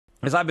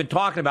as I've been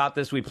talking about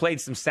this, we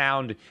played some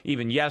sound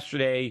even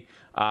yesterday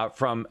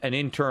from an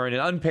intern, an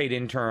unpaid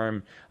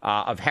intern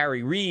of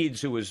Harry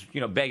Reid's, who was,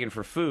 begging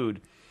for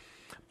food.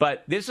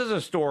 But this is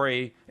a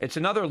story. It's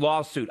another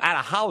lawsuit out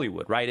of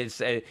Hollywood, right?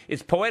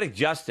 It's poetic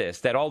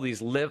justice that all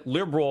these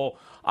liberal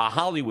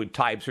Hollywood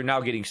types are now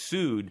getting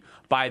sued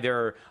by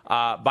their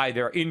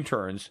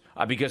interns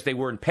because they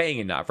weren't paying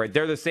enough, right?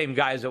 They're the same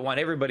guys that want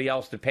everybody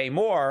else to pay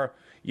more.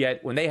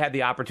 Yet when they had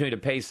the opportunity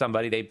to pay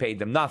somebody, they paid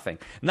them nothing.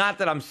 Not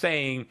that I'm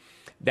saying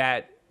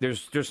that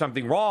there's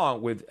something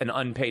wrong with an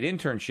unpaid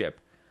internship.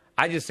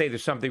 I just say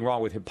there's something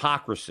wrong with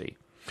hypocrisy.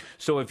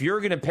 So if you're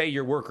going to pay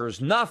your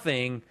workers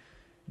nothing,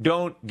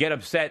 don't get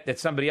upset that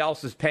somebody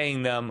else is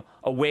paying them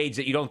a wage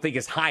that you don't think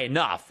is high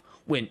enough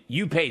when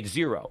you paid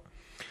zero.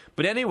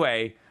 But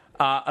anyway,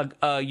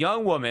 a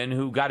young woman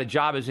who got a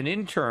job as an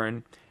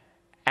intern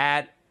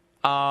at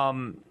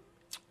the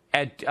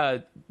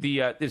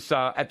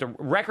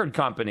record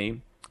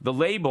company, the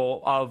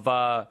label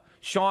of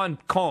Sean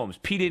Combs,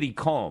 P. Diddy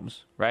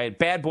Combs, right?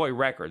 Bad Boy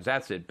Records,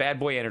 that's it. Bad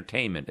Boy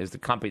Entertainment is the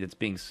company that's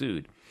being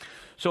sued.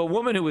 So a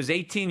woman who was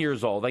 18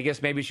 years old, I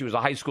guess maybe she was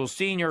a high school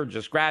senior,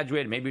 just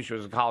graduated, maybe she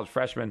was a college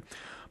freshman,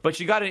 but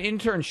she got an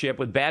internship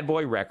with Bad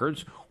Boy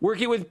Records,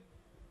 working with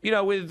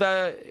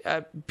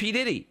P.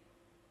 Diddy.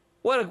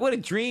 What a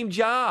dream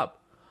job.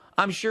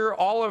 I'm sure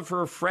all of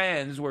her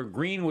friends were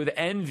green with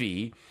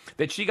envy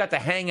that she got to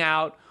hang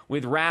out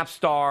with rap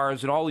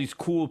stars and all these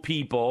cool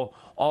people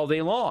all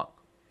day long.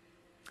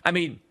 I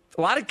mean,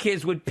 a lot of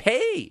kids would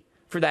pay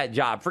for that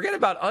job. Forget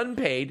about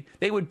unpaid.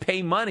 They would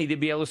pay money to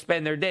be able to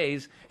spend their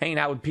days hanging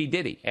out with P.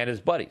 Diddy and his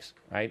buddies,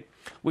 right?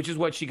 Which is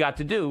what she got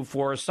to do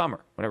for a summer,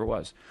 whatever it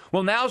was.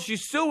 Well, now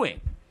she's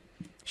suing.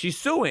 She's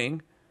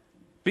suing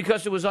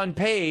because it was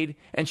unpaid,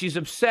 and she's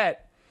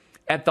upset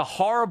at the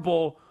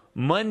horrible,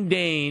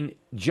 mundane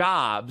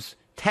jobs,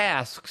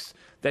 tasks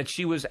that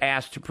she was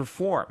asked to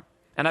perform.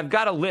 And I've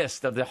got a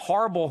list of the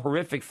horrible,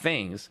 horrific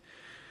things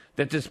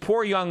that this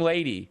poor young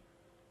lady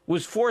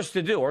was forced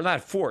to do, or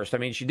not forced. I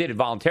mean, she did it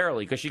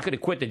voluntarily because she could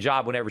have quit the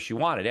job whenever she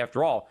wanted.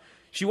 After all,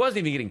 she wasn't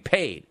even getting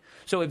paid.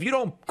 So if you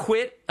don't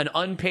quit an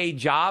unpaid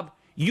job,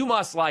 you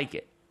must like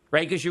it,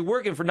 right? Because you're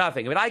working for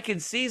nothing. I mean, I can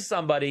see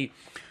somebody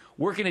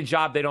working a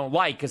job they don't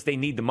like because they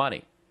need the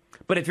money.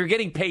 But if you're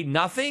getting paid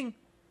nothing,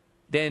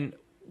 then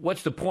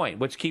what's the point?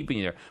 What's keeping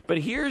you there? But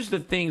here's the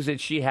things that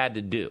she had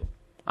to do.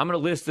 I'm going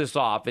to list this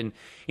off. And,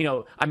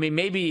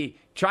 maybe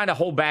trying to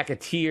hold back a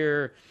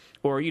tear,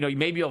 or,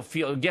 maybe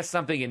you'll get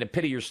something in the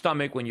pit of your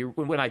stomach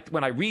when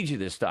I read you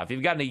this stuff. If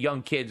you've got any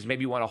young kids,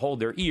 maybe you want to hold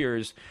their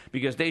ears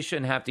because they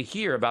shouldn't have to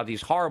hear about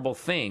these horrible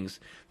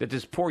things that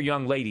this poor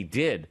young lady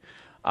did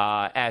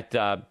at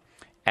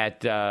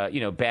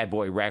Bad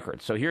Boy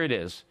Records. So here it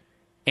is.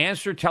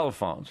 Answer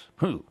telephones.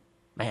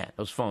 Man,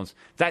 those phones.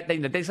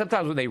 They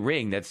sometimes when they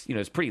ring, that's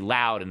it's pretty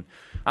loud, and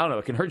I don't know,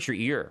 it can hurt your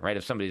ear, right?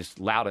 If somebody's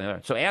loud in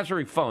there. So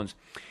answering phones,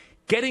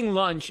 getting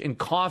lunch and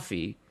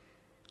coffee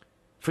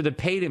for the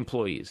paid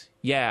employees.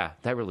 Yeah,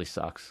 that really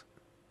sucks.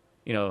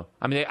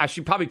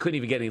 She probably couldn't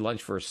even get any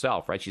lunch for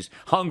herself, right? She's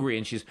hungry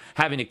and she's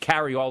having to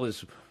carry all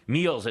this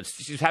meals.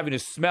 She's having to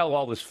smell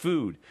all this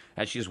food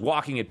as she's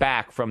walking it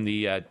back from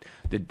the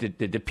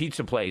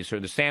pizza place or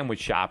the sandwich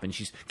shop, and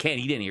she can't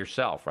eat any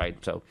herself, right?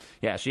 So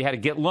yeah, she had to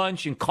get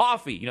lunch and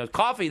coffee.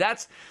 Coffee,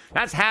 that's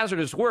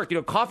hazardous work.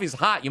 Coffee's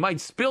hot. You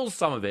might spill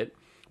some of it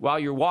while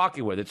you're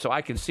walking with it. So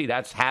I can see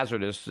that's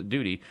hazardous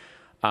duty.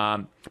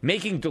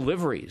 Making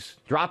deliveries,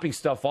 dropping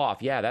stuff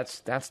off. Yeah,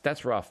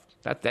 that's rough.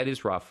 That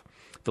is rough.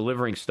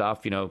 Delivering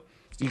stuff. You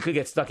could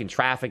get stuck in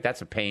traffic.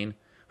 That's a pain.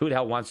 Who the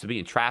hell wants to be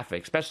in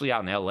traffic, especially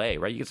out in L.A.,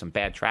 right? You get some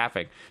bad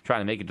traffic trying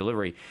to make a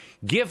delivery.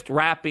 Gift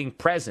wrapping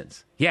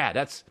presents. Yeah,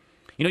 that's,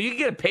 you can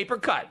get a paper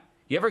cut.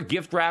 You ever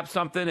gift wrap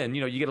something and,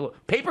 you get a little,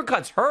 paper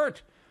cuts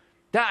hurt.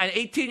 An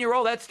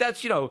 18-year-old,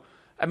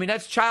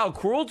 that's child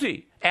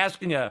cruelty,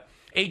 asking a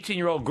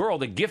 18-year-old girl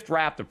to gift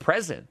wrap the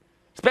present,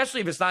 especially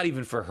if it's not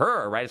even for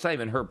her, right? It's not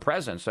even her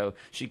present, so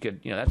she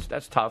could,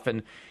 that's tough.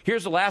 And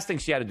here's the last thing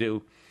she had to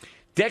do.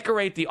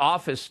 Decorate the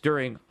office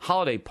during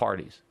holiday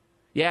parties.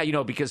 Yeah,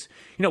 because,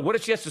 what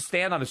if she has to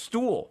stand on a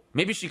stool?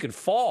 Maybe she could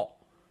fall.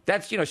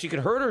 That's, she could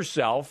hurt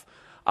herself.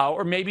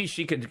 Or maybe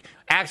she could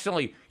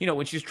accidentally,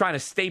 when she's trying to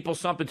staple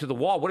something to the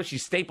wall, what if she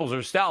staples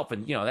herself?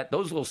 And,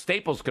 those little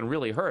staples can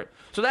really hurt.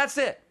 So that's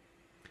it.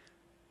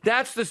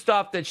 That's the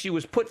stuff that she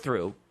was put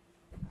through.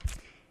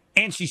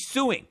 And she's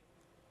suing.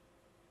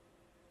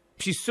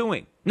 She's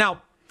suing.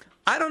 Now,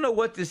 I don't know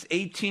what this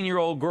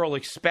 18-year-old girl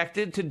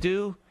expected to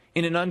do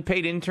in an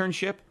unpaid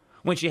internship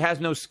when she has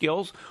no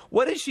skills.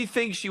 What did she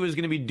think she was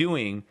going to be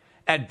doing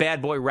at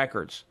Bad Boy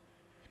Records?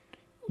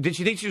 Did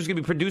she think she was going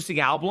to be producing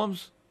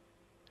albums?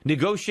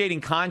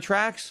 Negotiating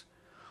contracts?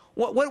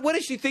 What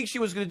did she think she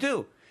was going to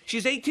do?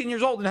 She's 18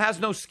 years old and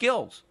has no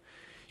skills.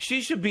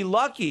 She should be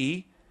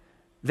lucky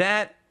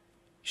that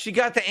she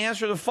got to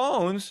answer the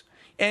phones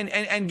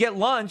and get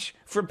lunch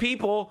for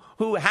people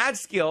who had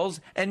skills,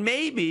 and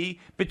maybe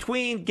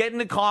between getting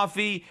the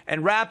coffee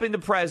and wrapping the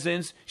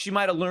presents, she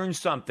might have learned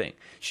something.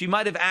 She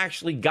might have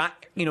actually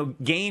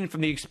gained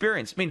from the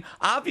experience. I mean,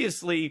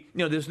 obviously,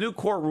 this new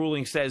court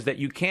ruling says that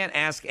you can't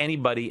ask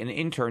anybody, an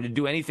intern, to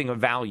do anything of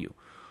value.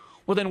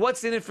 Well, then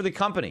what's in it for the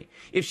company?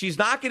 If she's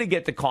not going to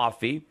get the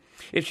coffee,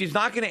 if she's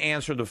not going to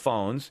answer the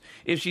phones,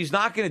 if she's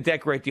not going to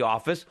decorate the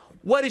office,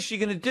 what is she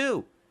going to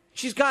do?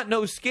 She's got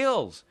no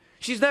skills.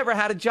 She's never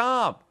had a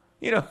job.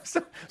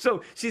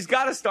 So she's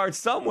got to start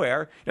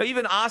somewhere.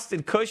 Even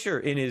Austin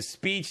Kutcher, in his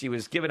speech, he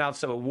was giving out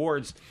some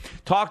awards,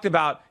 talked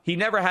about he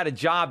never had a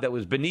job that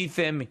was beneath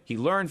him. He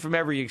learned from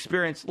every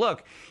experience.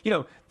 Look,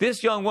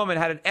 this young woman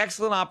had an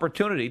excellent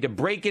opportunity to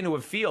break into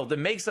a field, to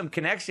make some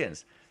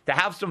connections, to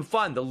have some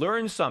fun, to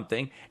learn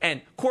something.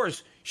 And, of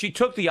course, she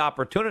took the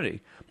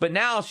opportunity. But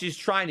now she's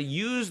trying to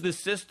use the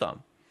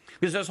system,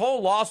 because this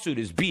whole lawsuit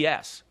is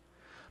BS.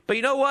 But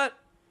you know what?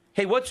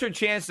 Hey, what's her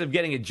chances of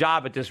getting a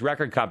job at this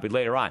record company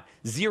later on?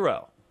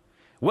 0.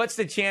 What's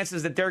the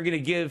chances that they're going to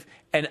give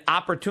an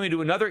opportunity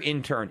to another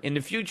intern in the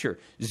future?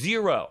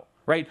 0,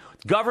 right?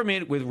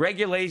 Government with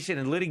regulation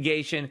and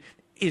litigation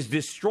is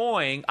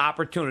destroying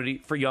opportunity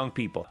for young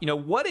people.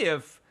 What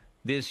if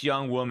this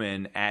young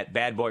woman at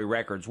Bad Boy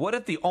Records, what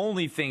if the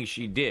only thing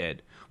she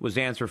did was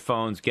answer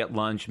phones, get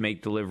lunch,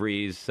 make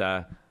deliveries,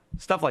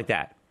 stuff like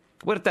that?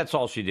 What if that's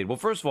all she did? Well,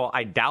 first of all,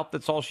 I doubt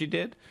that's all she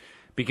did,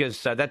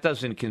 because that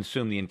doesn't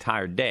consume the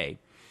entire day.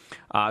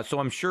 So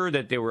I'm sure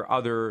that there were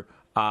other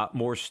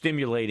more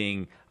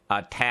stimulating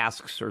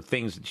tasks or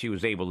things that she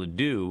was able to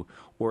do,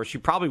 or she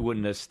probably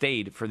wouldn't have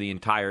stayed for the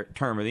entire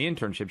term of the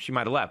internship. She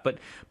might have left.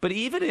 But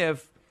even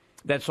if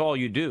that's all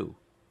you do,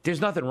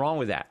 there's nothing wrong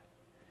with that,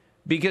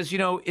 because,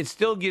 it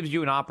still gives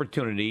you an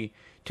opportunity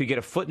to get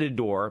a foot in the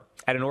door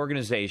at an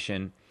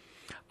organization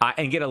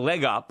and get a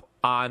leg up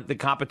on the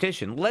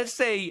competition. Let's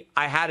say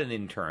I had an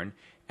intern,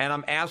 and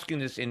I'm asking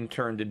this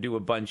intern to do a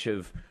bunch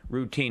of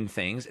routine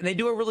things, and they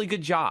do a really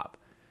good job.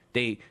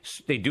 They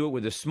do it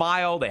with a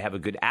smile. They have a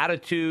good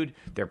attitude.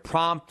 They're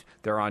prompt.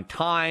 They're on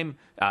time.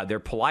 They're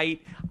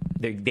polite.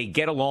 They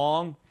get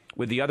along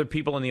with the other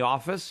people in the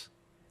office.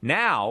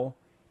 Now,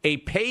 a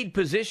paid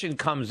position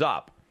comes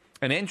up,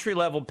 an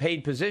entry-level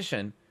paid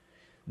position.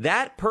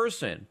 That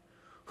person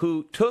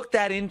who took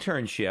that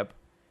internship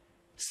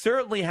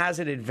certainly has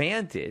an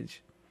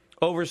advantage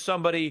over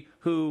somebody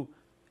who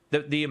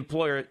the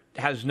employer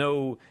has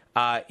no,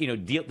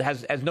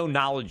 has no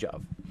knowledge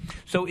of.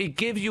 So it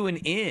gives you an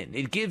in.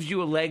 It gives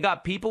you a leg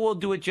up. People will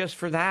do it just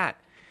for that.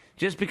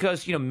 Just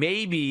because,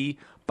 maybe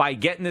by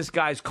getting this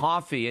guy's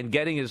coffee and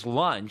getting his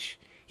lunch,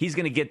 he's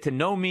going to get to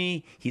know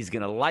me. He's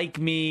going to like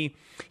me.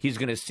 He's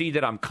going to see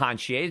that I'm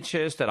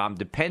conscientious, that I'm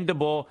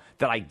dependable,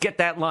 that I get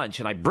that lunch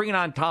and I bring it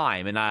on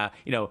time, and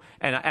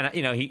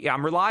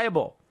I'm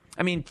reliable.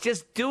 I mean,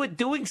 just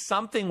doing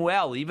something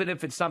well, even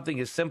if it's something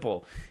as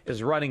simple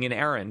as running an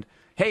errand.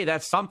 Hey,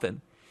 that's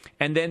something.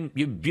 And then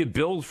you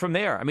build from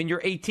there. I mean,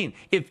 you're 18.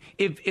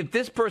 If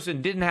this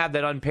person didn't have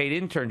that unpaid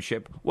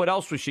internship, what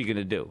else was she going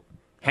to do?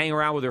 Hang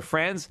around with her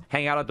friends?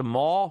 Hang out at the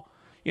mall?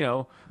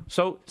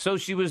 So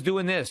she was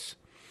doing this.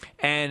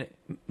 And,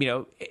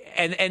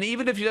 and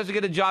even if she doesn't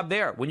get a job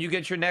there, when you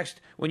get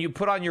when you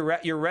put on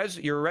your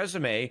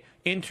resume,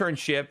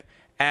 internship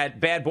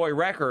at Bad Boy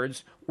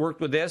Records, worked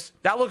with this,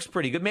 that looks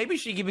pretty good. Maybe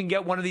she can even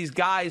get one of these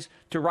guys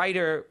to write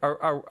a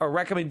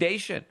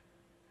recommendation.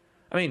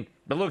 I mean,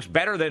 it looks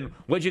better than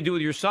what'd you do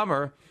with your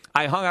summer?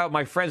 I hung out with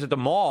my friends at the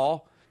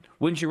mall.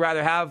 Wouldn't you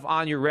rather have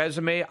on your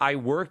resume, I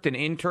worked an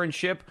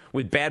internship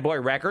with Bad Boy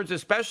Records,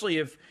 especially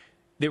if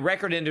the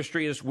record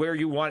industry is where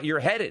you're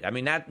headed. I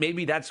mean,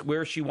 maybe that's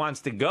where she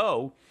wants to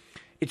go.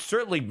 It's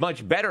certainly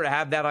much better to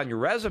have that on your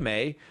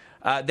resume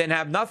than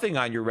have nothing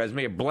on your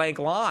resume, a blank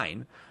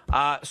line.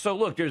 So,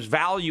 look, there's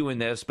value in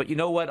this, but you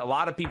know what? A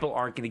lot of people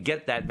aren't going to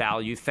get that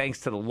value thanks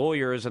to the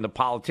lawyers and the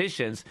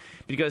politicians,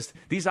 because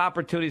these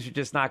opportunities are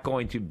just not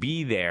going to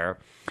be there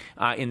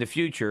in the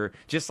future,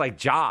 just like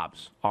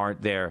jobs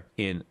aren't there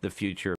in the future.